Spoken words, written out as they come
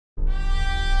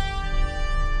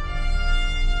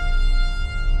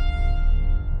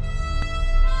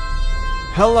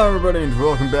Hello everybody and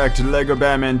welcome back to LEGO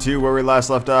Batman 2, where we last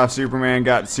left off. Superman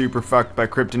got super fucked by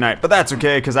kryptonite, but that's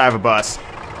okay because I have a bus.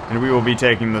 And we will be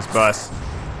taking this bus.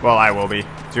 Well, I will be.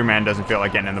 Superman doesn't feel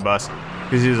like getting in the bus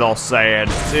because he's all sad.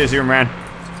 See you, Superman.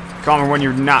 Call me when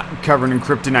you're not covered in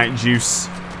kryptonite juice.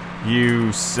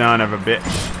 You son of a bitch.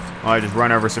 Well, I just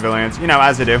run over civilians, you know,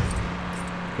 as I do.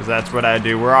 Because that's what I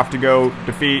do. We're off to go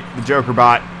defeat the Joker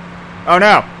bot. Oh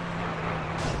no!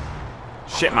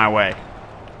 Shit my way.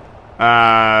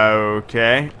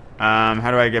 Okay.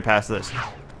 How do I get past this?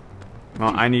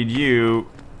 Well, I need you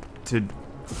to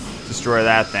destroy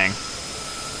that thing.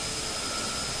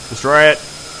 Destroy it.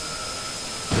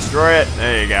 Destroy it.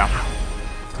 There you go.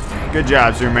 Good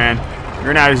job, Superman.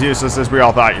 You're not as useless as we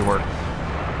all thought you were.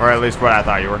 Or at least what I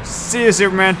thought you were. See you,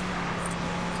 Superman.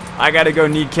 I gotta go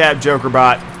kneecap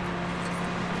Jokerbot.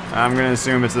 I'm gonna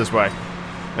assume it's this way.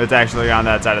 It's actually on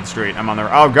that side of the street. I'm on the...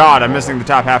 Oh, God. I'm missing the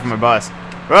top half of my bus.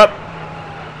 Whoop.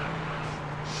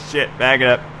 Shit, back it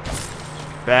up.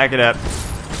 Back it up.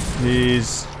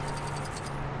 He's...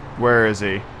 Where is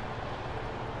he?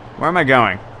 Where am I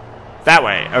going? That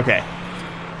way, okay.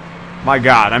 My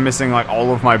God, I'm missing like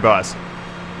all of my bus.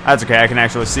 That's okay, I can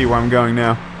actually see where I'm going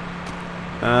now.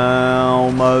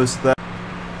 Almost there.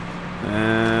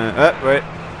 Oh, wait.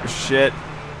 Shit.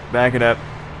 Back it up.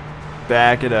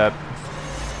 Back it up.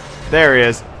 There he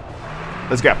is.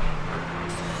 Let's go.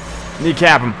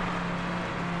 Kneecap him.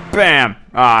 Bam!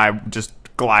 I just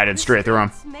glided straight through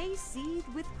him. May seethe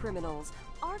with criminals.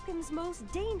 Arkham's most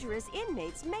dangerous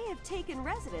inmates may have taken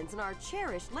residence in our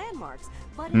cherished landmarks,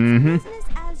 but it's business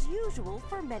as usual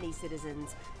for many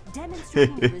citizens.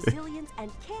 Demonstrating the resilience and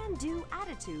can-do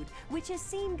attitude which has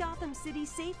seen Gotham City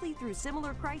safely through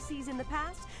similar crises in the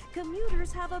past,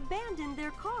 commuters have abandoned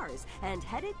their cars and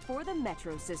headed for the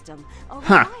metro system, a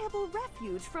reliable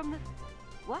refuge from the...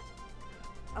 What?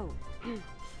 Oh...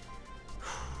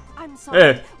 I'm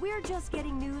sorry, we're just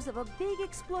getting news of a big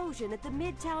explosion at the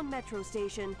Midtown Metro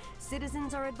Station.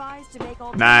 Citizens are advised to make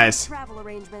all travel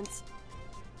arrangements.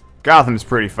 Gotham's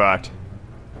pretty fucked.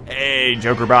 Hey,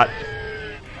 Jokerbot.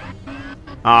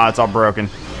 Ah, it's all broken.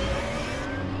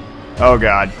 Oh,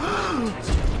 God.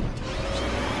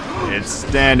 It's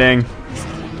standing.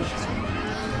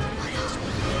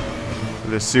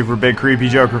 With a super big creepy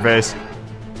Joker face.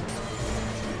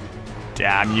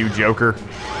 Damn you, Joker.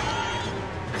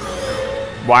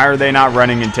 Why are they not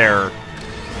running in terror?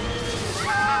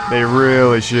 They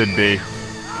really should be.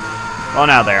 Well,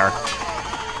 now they are.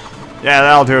 Yeah,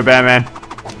 that'll do it, Batman.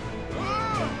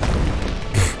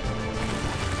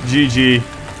 GG.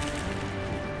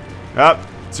 Oh,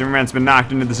 Superman's been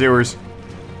knocked into the sewers.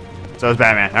 So is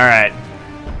Batman. Alright.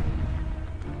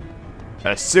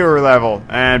 A sewer level.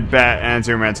 And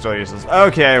Superman's still useless.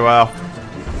 Okay, well.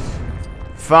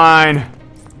 Fine.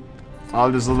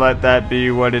 I'll just let that be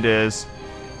what it is.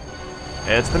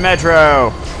 It's the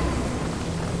Metro!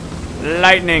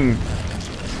 Lightning!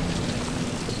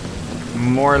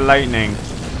 More lightning.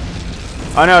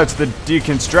 Oh no, it's the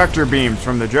deconstructor beams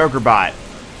from the Joker bot.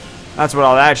 That's what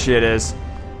all that shit is.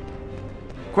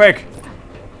 Quick!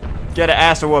 Get an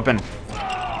ass whooping.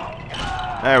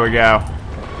 There we go.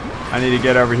 I need to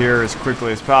get over here as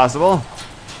quickly as possible.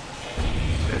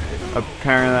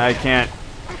 Apparently I can't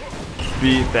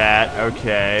beat that.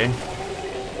 Okay.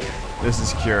 This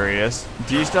is curious.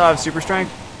 Do you still have super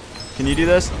strength? Can you do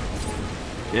this?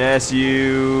 Yes,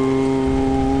 you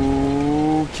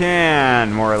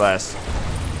can, more or less.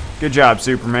 Good job,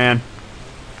 Superman.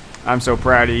 I'm so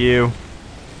proud of you.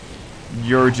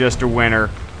 You're just a winner.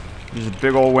 You're just a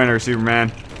big old winner,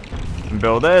 Superman. And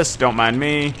build this, don't mind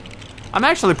me. I'm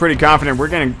actually pretty confident we're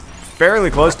getting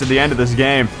fairly close to the end of this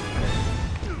game.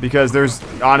 Because there's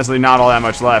honestly not all that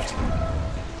much left.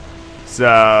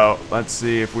 So, let's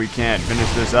see if we can't finish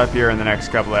this up here in the next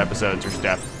couple of episodes or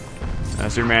stuff.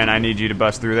 Superman, I need you to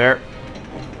bust through there.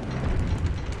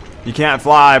 You can't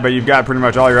fly, but you've got pretty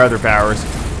much all your other powers.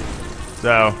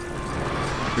 So,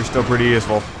 you're still pretty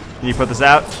useful. Can you put this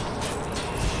out?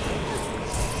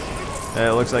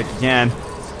 It looks like you can.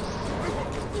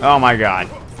 Oh my God.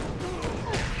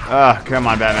 Ugh, come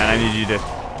on, Batman. I need you to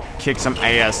kick some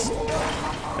ass.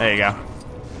 There you go.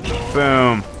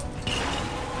 Boom.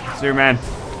 Superman,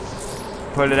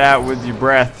 put it out with your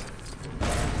breath.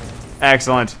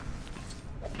 Excellent.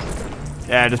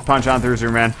 Yeah, just punch on through,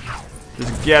 Superman.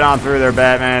 Just get on through there,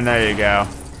 Batman. There you go.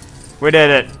 We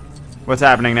did it. What's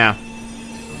happening now?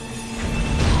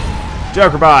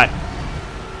 Jokerbot.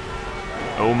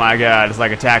 Oh my God, it's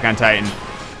like Attack on Titan.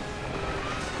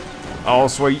 Oh,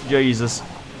 sweet Jesus.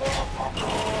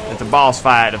 It's a boss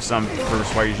fight of some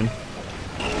persuasion.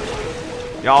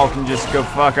 Y'all can just go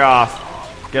fuck off.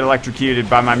 get electrocuted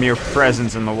by my mere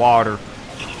presence in the water.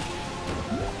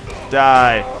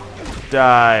 Die.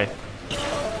 Die.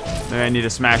 Maybe I need to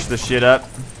smash this shit up.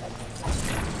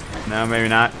 No, maybe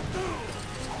not.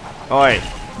 Oi.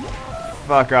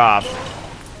 Fuck off.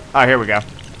 Oh, here we go.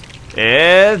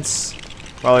 It's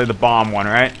probably the bomb one,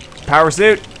 right? Power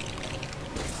suit?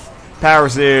 Power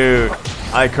suit.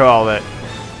 I called it.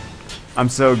 I'm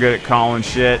so good at calling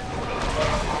shit.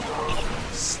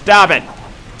 Stop it.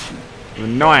 It's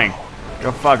annoying.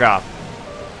 Go fuck off.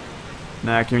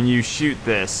 Now, can you shoot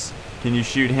this? Can you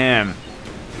shoot him?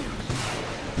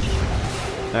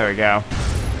 There we go.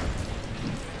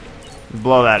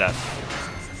 Blow that up.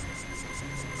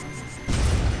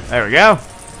 There we go.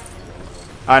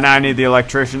 Oh, now I need the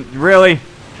electrician. Really?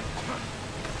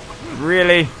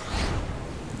 Really?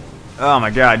 Oh my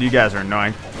god, you guys are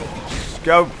annoying.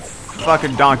 Go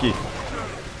fucking donkey.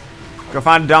 Go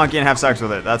find a donkey and have sex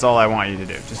with it. That's all I want you to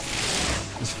do. Just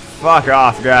fuck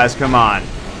off, guys. Come on.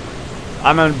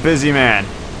 I'm a busy man.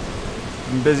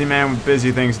 I'm a busy man with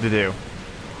busy things to do.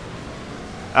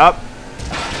 Up.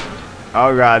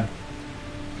 Oh god.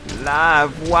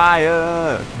 Live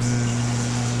wire.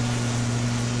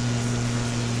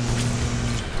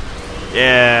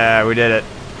 Yeah, we did it.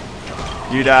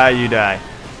 You die, you die.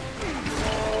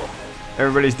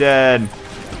 Everybody's dead.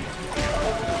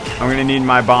 I'm gonna need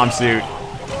my bomb suit.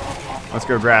 Let's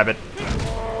go grab it.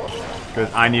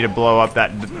 Because I need to blow up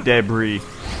that debris.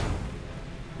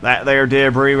 That there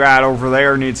debris right over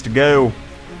there needs to go.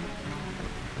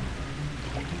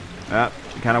 Yep,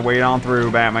 kind of wait on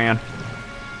through, Batman.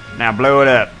 Now blow it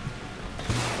up.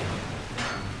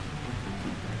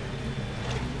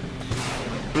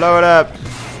 Blow it up.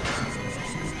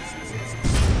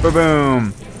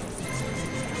 Boom.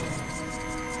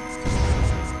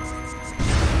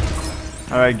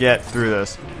 How do I get through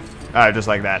this? Oh, just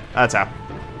like that. That's how.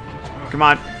 Come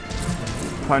on.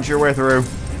 Punch your way through.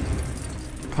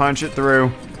 Punch it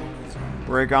through.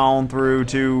 Break on through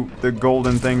to the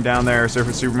golden thing down there so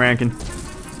Superman can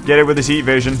get it with his heat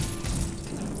vision.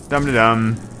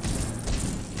 Dum-de-dum.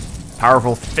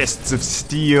 Powerful fists of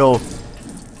steel.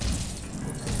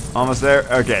 Almost there.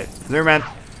 Okay. Superman,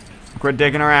 quit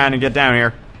dicking around and get down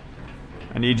here.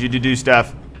 I need you to do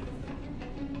stuff.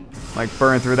 Like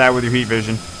burn through that with your heat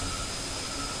vision.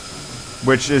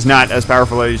 Which is not as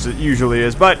powerful as it usually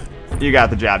is, but you got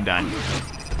the job done.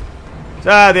 So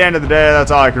at the end of the day,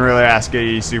 that's all I can really ask of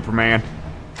you, Superman.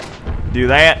 Do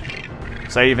that.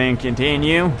 Save and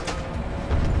continue.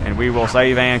 And we will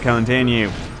save and continue.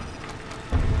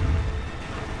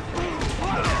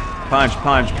 Punch,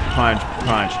 punch, punch,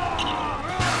 punch.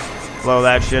 Blow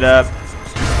that shit up.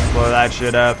 Blow that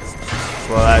shit up.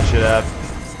 Blow that shit up.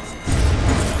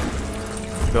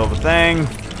 Build a thing.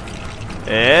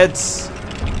 It's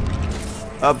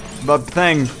a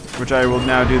thing, which I will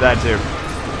now do that too.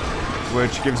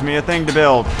 Which gives me a thing to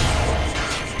build.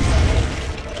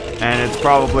 And it's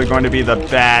probably going to be the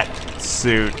bat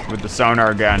suit with the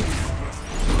sonar gun.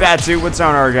 Bat suit with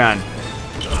sonar gun.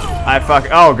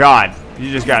 Oh god. You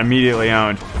just got immediately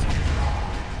owned.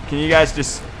 Can you guys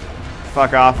just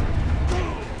fuck off?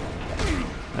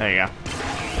 There you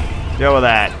go. Deal with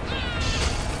that.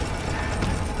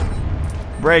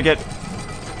 Break it.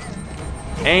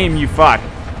 Aim, you fuck.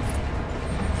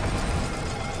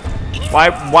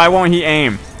 Why won't he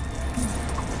aim?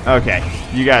 Okay,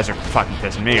 you guys are fucking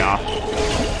pissing me off.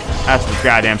 That's for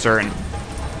goddamn certain.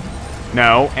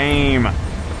 No, aim.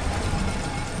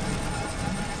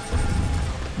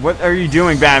 What are you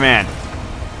doing, Batman?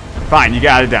 Fine, you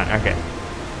got it done. Okay.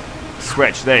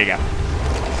 Switch, there you go.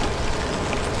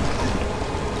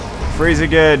 Freeze it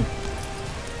good.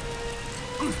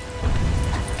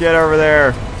 Get over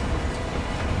there.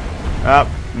 Oh,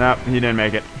 nope, he didn't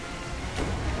make it.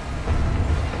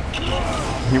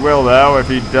 He will, though, if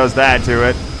he does that to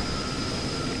it.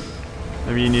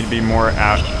 Maybe you need to be more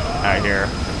out here.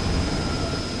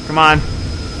 Come on.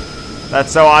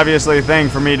 That's so obviously a thing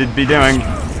for me to be doing.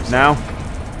 No?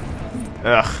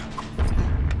 Ugh.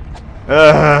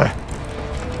 Ugh.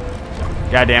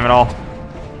 God damn it all.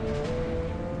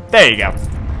 There you go.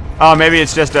 Oh, maybe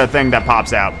it's just a thing that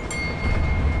pops out.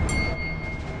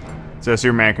 So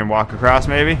Superman can walk across,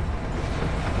 maybe?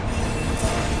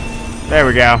 There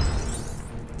we go.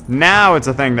 Now it's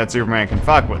a thing that Superman can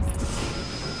fuck with.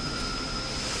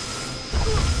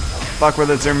 Fuck with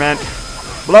it, Superman.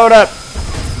 Blow it up!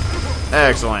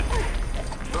 Excellent.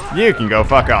 You can go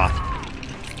fuck off.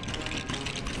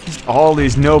 Just all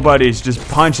these nobodies just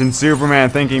punching Superman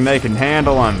thinking they can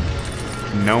handle him.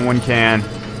 No one can.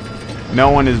 No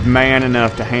one is man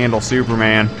enough to handle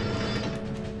Superman.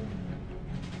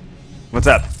 What's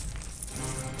up?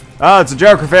 Oh, it's a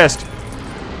Joker fist.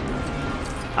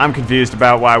 I'm confused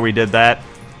about why we did that.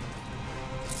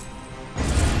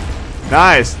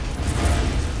 Nice.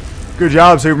 Good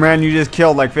job, Superman. You just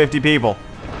killed like 50 people.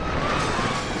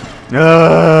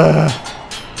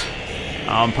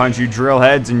 I'll punch you drill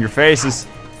heads in your faces.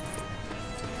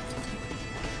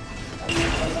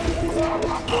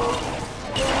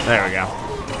 There we go.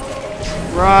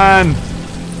 Run!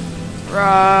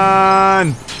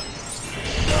 Run!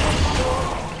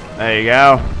 There you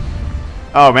go.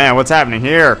 Oh man, what's happening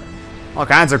here? All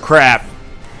kinds of crap.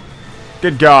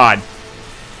 Good God.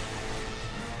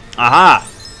 Aha!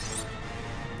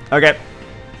 Okay.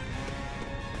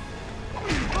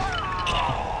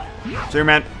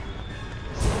 Superman.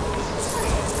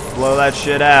 Blow that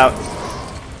shit out.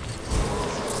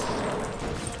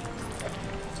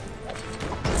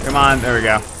 Come on, there we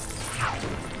go.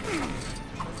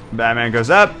 Batman goes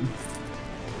up.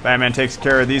 Batman takes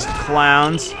care of these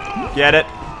clowns. Get it?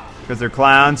 Because they're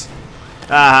clowns.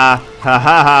 Ha ha ha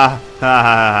ha ha ha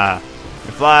ha.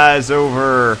 He flies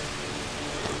over.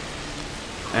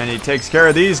 And he takes care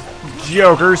of these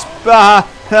jokers. Ha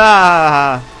ha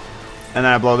ha. And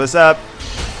then I blow this up.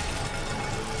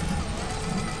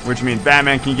 Which means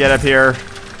Batman can get up here.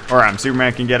 Or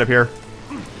Superman can get up here.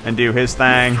 And do his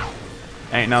thing.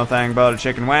 Ain't no thing but a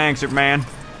chicken wang, Superman.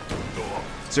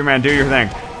 Superman, do your thing.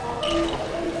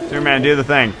 Superman, do the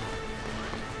thing.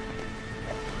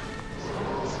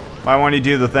 Why won't he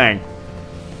do the thing?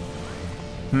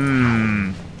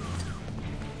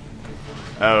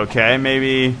 Okay,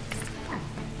 maybe...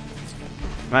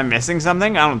 Am I missing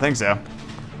something? I don't think so.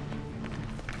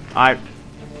 I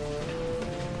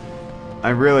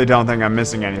really don't think I'm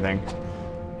missing anything.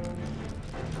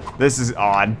 This is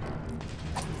odd.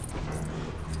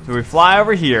 So we fly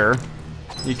over here.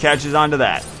 He catches onto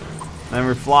that. Then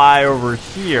we fly over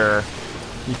here.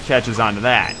 He catches onto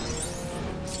that.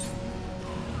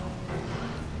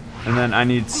 And then I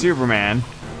need Superman,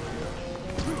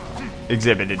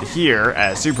 exhibited here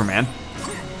as Superman,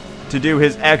 to do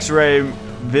his X-ray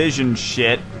vision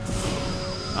shit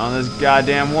on this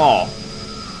goddamn wall.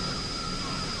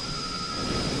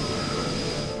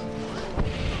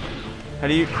 How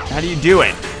do you do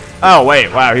it? Oh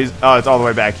wait, wow, it's all the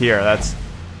way back here.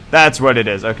 That's what it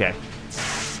is. Okay.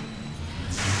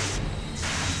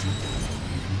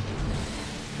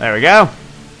 There we go.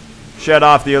 Shut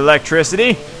off the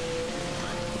electricity,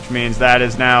 which means that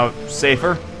is now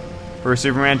safer for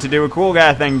Superman to do a cool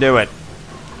guy thing. Do it.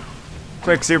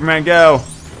 Quick, Superman, go.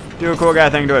 Do a cool guy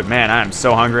thing. Do it. Man, I am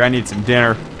so hungry. I need some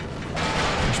dinner.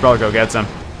 I should probably go get some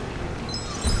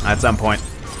at some point.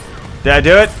 Did I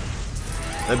do it?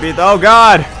 Did I beat the... Oh,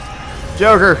 God.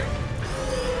 Joker.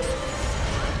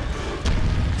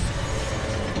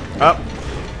 Oh.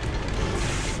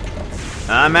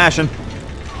 I'm mashing.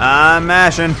 I'm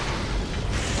mashing.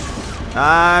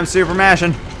 I'm super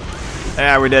mashing.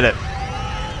 Yeah, we did it.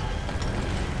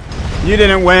 You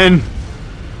didn't win.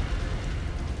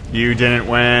 You didn't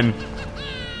win.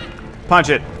 Punch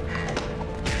it.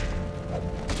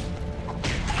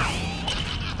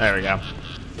 There we go.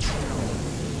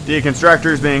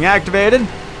 Deconstructor is being activated.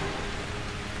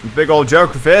 Big old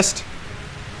Joker fist.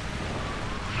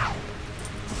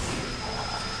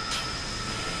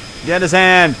 Get his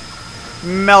hand.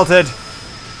 Melted.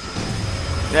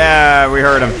 Yeah, we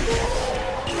heard him.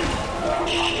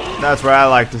 That's what I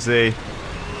like to see.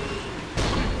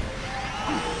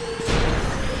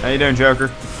 How you doing,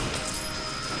 Joker?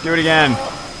 Do it again.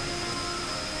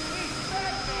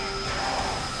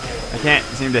 I can't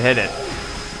seem to hit it.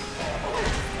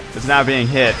 It's not being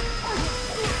hit.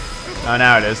 Oh,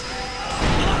 now it is.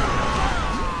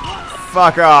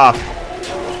 Fuck off.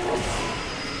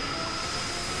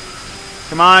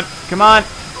 Come on, come on.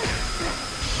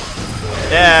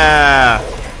 Yeah.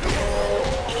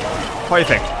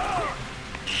 Perfect.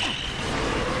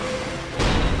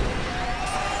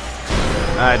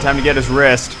 Alright, time to get his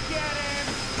wrist.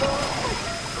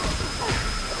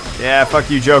 Yeah, fuck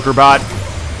you, Joker bot.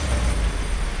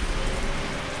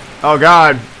 Oh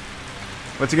god.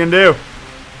 What's he gonna do?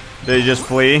 Did he just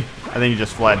flee? I think he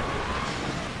just fled.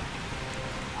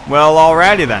 Well,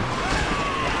 alrighty then.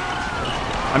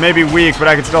 I may be weak, but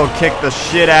I can still kick the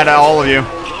shit out of all of you.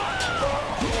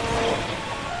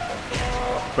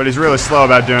 But he's really slow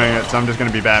about doing it, so I'm just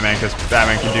gonna be Batman, because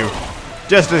Batman can do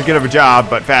just as good of a job,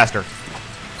 but faster.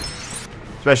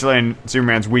 Especially in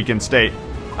Superman's weakened state.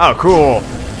 Oh, cool.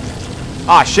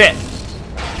 Ah, shit.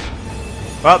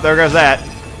 Well, there goes that.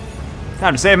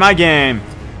 Time to save my game.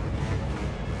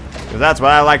 Because that's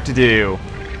what I like to do.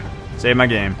 Save my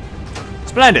game.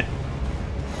 Splendid.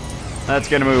 Let's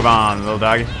get a move on, little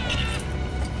doggy.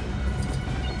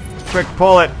 Quick,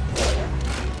 pull it.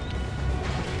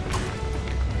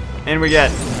 In we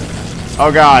get.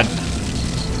 Oh god.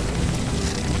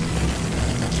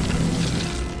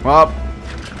 Well,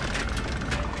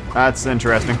 that's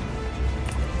interesting.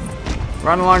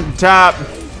 Run along the top.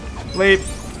 Leap.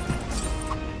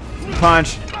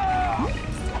 Punch.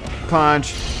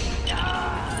 Punch.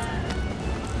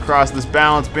 Cross this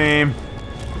balance beam.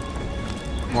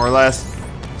 More or less.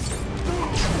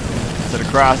 Set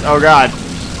across. Oh god.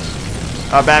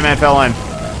 Oh, Batman fell in.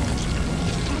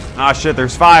 Oh shit,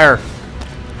 there's fire.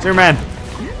 Superman.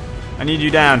 I need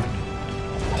you down.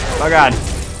 Oh god.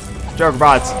 Joker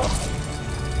bots.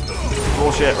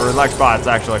 Bullshit. Or Lex bots,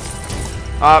 actually.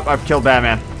 Oh, I've killed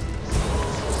Batman.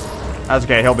 That's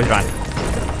okay, he'll be fine.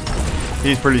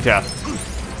 He's pretty tough.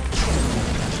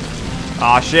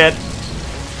 Aw, shit.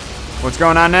 What's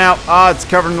going on now? Oh, it's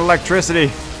covered in electricity.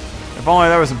 If only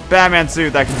there was a Batman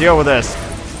suit that could deal with this.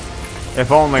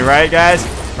 If only, right, guys?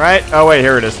 Right? Oh, wait,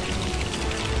 here it is.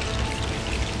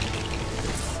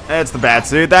 It's the bat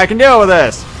suit that can deal with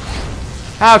this.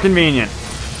 How convenient.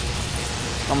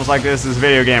 Almost like this is a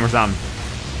video game or something.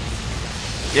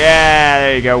 Yeah,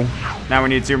 there you go. Now we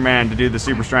need Superman to do the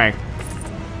super strength.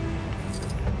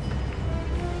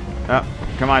 Oh,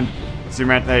 come on,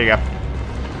 Superman. There you go.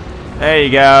 There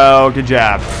you go. Good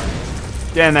job.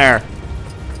 Get in there.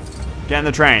 Get in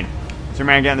the train.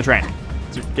 Superman, get in the train.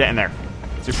 Get in there.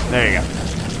 There you go.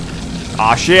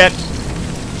 Aw, shit.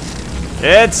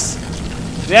 It's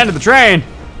the end of the train.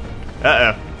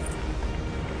 Uh-oh.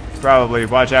 Probably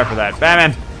watch out for that.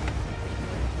 Batman.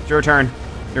 It's your turn.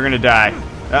 You're gonna die.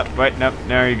 Oh, wait, nope.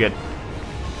 No, you're good.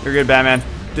 You're good, Batman.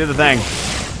 Do the thing.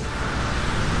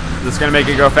 Is this gonna make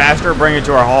it go faster or bring it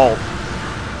to a halt?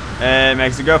 It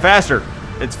makes it go faster.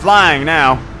 It's flying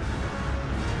now.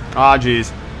 Aw,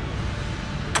 jeez.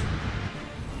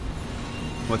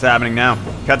 What's happening now?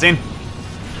 Cutscene?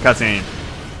 Cutscene.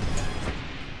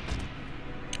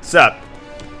 Sup?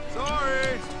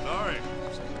 Sorry.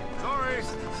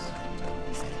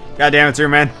 God damn it,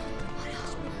 Superman.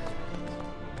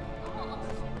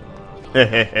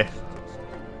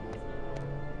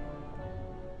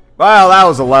 Well, that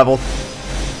was a level.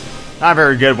 Not a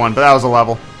very good one, but that was a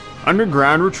level.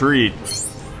 Underground retreat.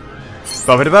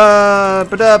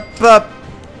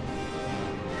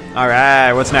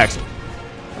 Alright, what's next?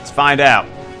 Let's find out.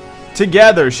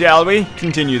 Together, shall we?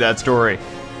 Continue that story.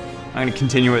 I'm gonna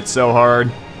continue it so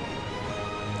hard.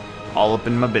 All up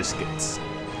in my biscuits.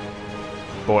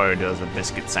 Boy, does a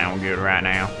biscuit sound good right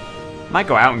now. Might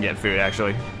go out and get food,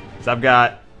 actually. Because I've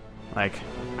got, like,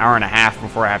 an hour and a half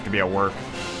before I have to be at work.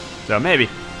 So, maybe.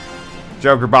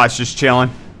 Joker bot's just chilling.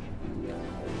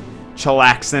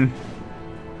 Chillaxing.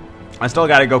 I still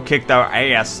gotta go kick their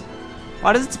ass.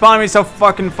 Why does it spawn me so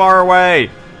fucking far away?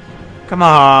 Come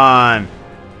on.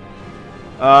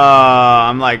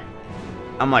 I'm like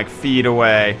feet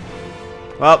away.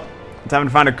 Well, time to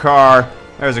find a car.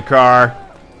 There's a car.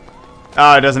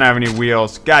 Oh, it doesn't have any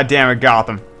wheels. God damn it,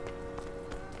 Gotham.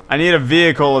 I need a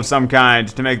vehicle of some kind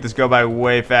to make this go by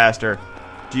way faster.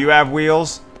 Do you have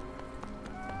wheels?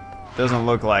 Doesn't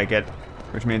look like it,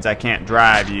 which means I can't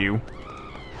drive you.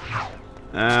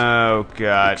 Oh,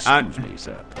 God. I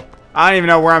don't even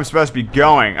know where I'm supposed to be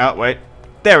going. Oh, wait.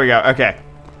 There we go. Okay.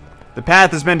 The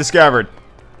path has been discovered.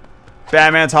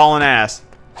 Batman's hauling ass.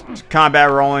 Just combat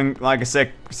rolling like a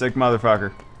sick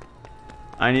motherfucker.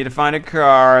 I need to find a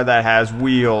car that has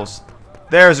wheels.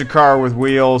 There's a car with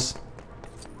wheels.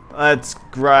 Let's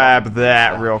grab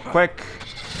that real quick.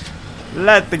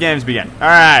 Let the games begin.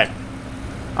 Alright.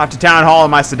 Off to Town Hall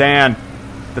in my sedan.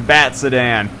 The Bat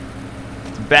sedan.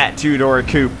 It's a Bat two-door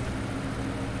coupe.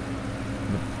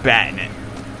 The bat in it.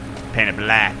 Painted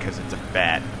black because it's a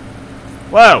bat.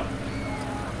 Whoa!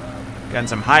 Getting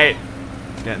some height.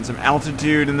 Getting some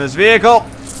altitude in this vehicle.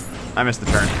 I missed the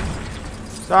turn.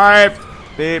 Sorry.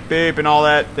 Beep, beep, and all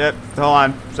that. Yep, hold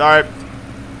on. Sorry.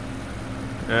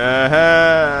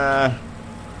 I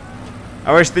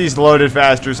wish these loaded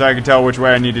faster so I could tell which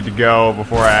way I needed to go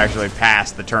before I actually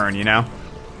passed the turn, you know?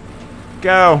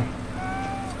 Go.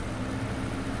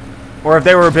 Or if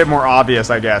they were a bit more obvious,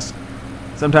 I guess.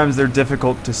 Sometimes they're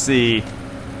difficult to see.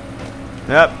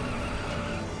 Yep.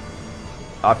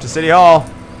 Off to City Hall.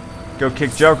 Go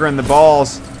kick Joker in the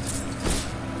balls.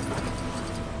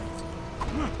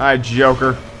 Hi,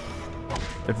 Joker.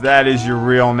 If that is your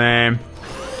real name.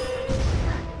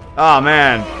 Oh,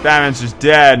 man. Batman's just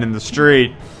dead in the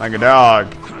street. Like a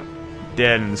dog.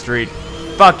 Dead in the street.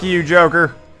 Fuck you,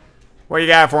 Joker. What you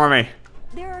got for me?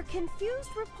 There are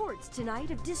confused reports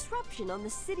tonight of disruption on the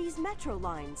city's metro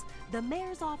lines. The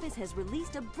mayor's office has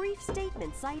released a brief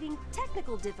statement citing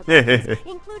technical difficulties,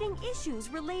 including issues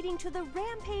relating to the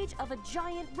rampage of a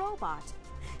giant robot.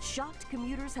 Shocked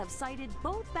commuters have cited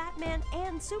both Batman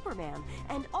and Superman,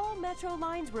 and all metro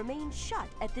lines remain shut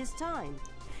at this time.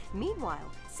 Meanwhile,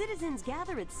 citizens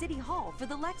gather at City Hall for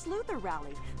the Lex Luthor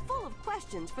rally, full of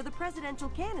questions for the presidential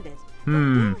candidate. But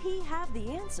will he have the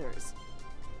answers?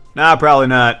 Nah, probably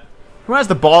not. Who has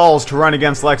the balls to run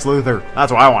against Lex Luthor?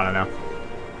 That's what I want to know.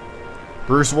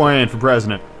 Bruce Wayne for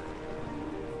president.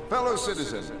 Fellow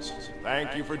citizens,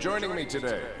 thank you for joining me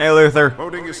today. Hey, Luthor.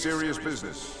 Voting is serious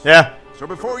business. Yeah. So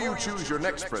before you choose your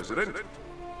next president,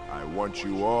 I want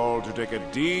you all to take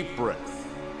a deep breath.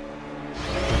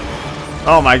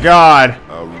 Oh my God.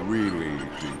 A really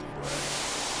deep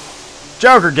breath.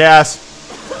 Joker gas.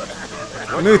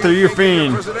 Luthor, you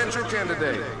fiend. Presidential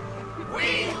candidate.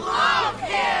 We love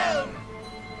him!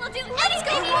 We'll do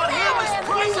anything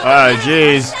Oh,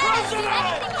 jeez.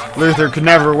 Luthor could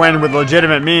never win with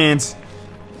legitimate means.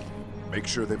 Make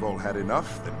sure they've all had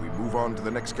enough, then we move on to the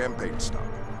next campaign stop.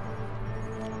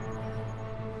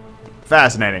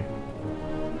 Fascinating.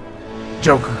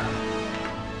 Joker.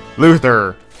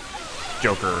 Luthor.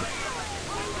 Joker.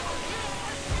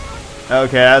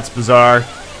 Okay, that's bizarre.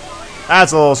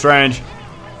 That's a little strange.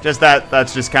 Just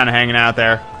that's just kind of hanging out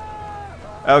there.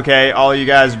 Okay, all you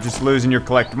guys are just losing your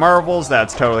collected marbles.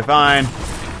 That's totally fine.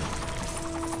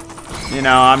 You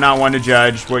know, I'm not one to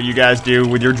judge what you guys do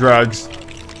with your drugs.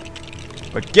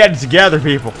 But get it together,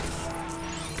 people.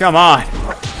 Come on.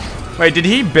 Wait, did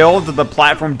he build the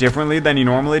platform differently than he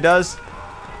normally does?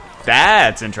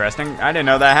 That's interesting. I didn't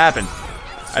know that happened.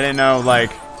 I didn't know, like,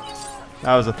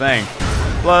 that was a thing.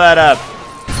 Blow that up.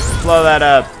 Blow that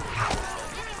up.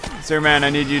 Superman, I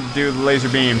need you to do the laser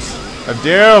beams of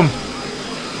doom.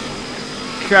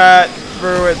 Cut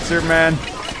through it, Superman.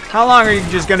 How long are you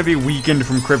just going to be weakened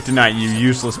from kryptonite, you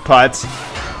useless putz?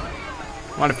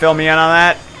 Want to fill me in on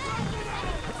that?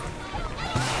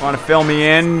 Want to fill me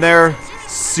in there,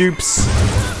 Soups?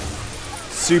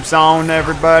 Soups on,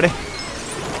 everybody.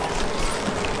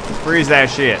 Freeze that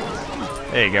shit.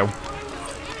 There you go.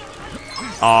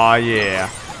 Aw, yeah.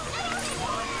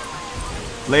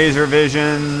 Laser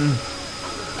vision.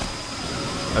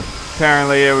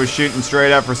 Apparently it was shooting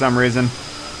straight up for some reason.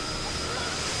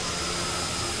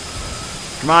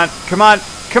 Come on, come on,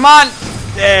 come on!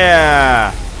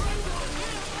 Yeah!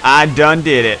 I done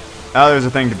did it. Oh, there's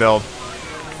a thing to build.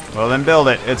 Well, then build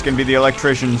it. It's gonna be the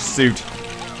electrician suit.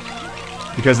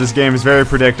 Because this game is very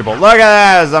predictable. Look at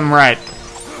that! I'm right.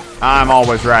 I'm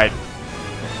always right.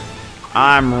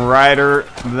 I'm righter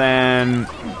than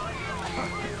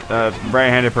a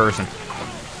right-handed person.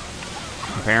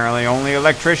 Apparently only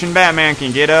electrician Batman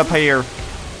can get up here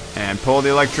and pull the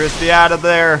electricity out of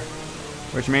there,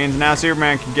 which means now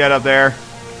Superman can get up there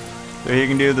so he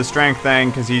can do the strength thing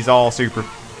because he's all super.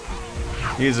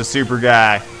 He's a super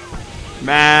guy.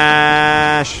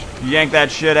 Mash! Yank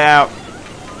that shit out.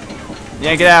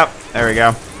 Yank it out. There we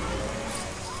go.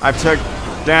 I've took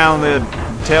down the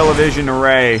television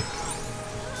array.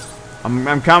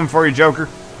 I'm coming for you, Joker.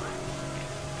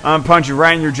 I'm gonna punch you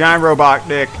right in your giant robot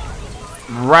dick.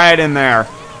 Right in there.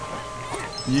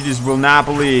 You just will not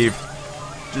believe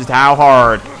just how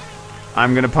hard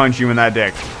I'm gonna punch you in that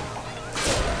dick.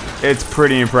 It's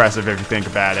pretty impressive if you think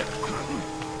about it.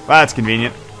 Well, that's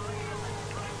convenient.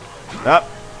 Oh,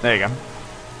 there you go.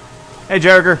 Hey,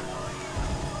 Joker.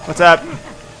 What's up?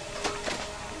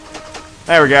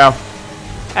 There we go.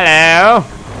 Hello.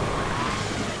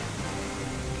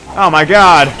 Oh my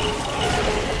God.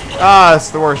 Ah, that's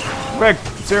the worst. Quick,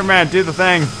 Superman, do the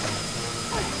thing.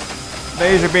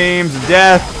 Laser beams,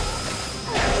 death.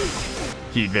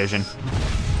 Heat vision.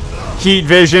 Heat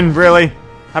vision, really?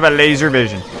 How about laser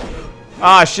vision?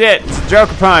 Ah, shit, it's a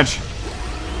Joker punch.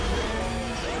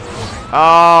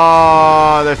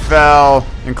 Oh, they fell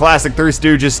in classic Three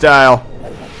Stooges style.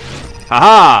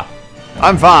 Haha,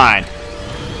 I'm fine.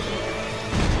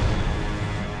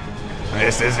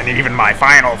 This isn't even my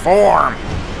final form.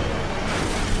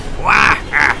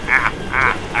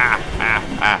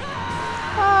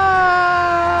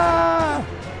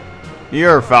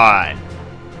 You're fine.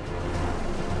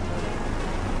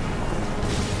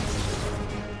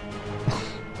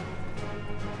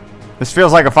 This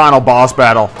feels like a final boss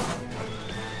battle.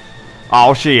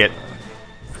 Oh shit.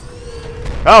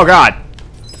 Oh God.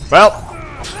 Well,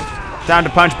 time to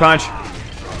punch. Punch,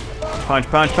 punch,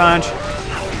 punch.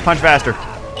 Punch faster.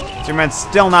 Superman's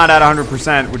still not at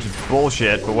 100%, which is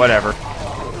bullshit, but whatever.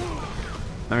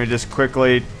 Let me just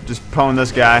quickly just pwn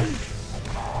this guy.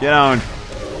 Get on.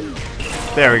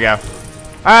 There we go.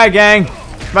 Alright, gang.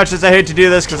 As much as I hate to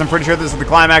do this, because I'm pretty sure this is the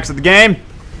climax of the game,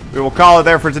 we will call it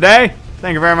there for today.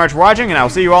 Thank you very much for watching, and I will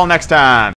see you all next time.